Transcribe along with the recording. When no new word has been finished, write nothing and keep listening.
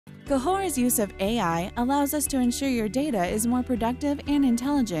Kahora's use of AI allows us to ensure your data is more productive and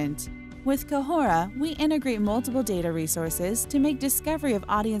intelligent. With Kahora, we integrate multiple data resources to make discovery of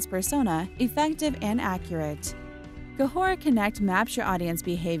audience persona effective and accurate. Kahora Connect maps your audience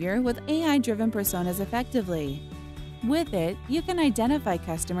behavior with AI-driven personas effectively. With it, you can identify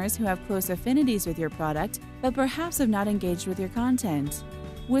customers who have close affinities with your product but perhaps have not engaged with your content.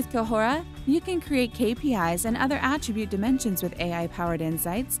 With Kahora, you can create KPIs and other attribute dimensions with AI-powered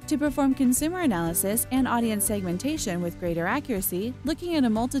insights to perform consumer analysis and audience segmentation with greater accuracy, looking at a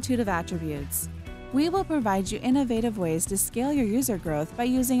multitude of attributes. We will provide you innovative ways to scale your user growth by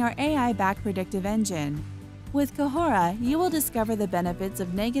using our AI-backed predictive engine. With Kahora, you will discover the benefits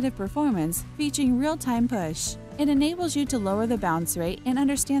of negative performance featuring real-time push. It enables you to lower the bounce rate and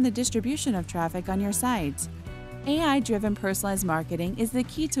understand the distribution of traffic on your site. AI-driven personalized marketing is the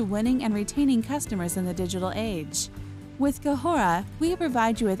key to winning and retaining customers in the digital age. With Kahora, we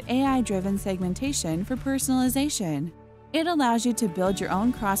provide you with AI-driven segmentation for personalization. It allows you to build your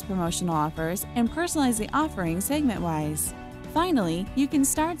own cross-promotional offers and personalize the offering segment-wise. Finally, you can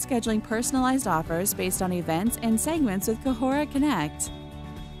start scheduling personalized offers based on events and segments with Kahora Connect.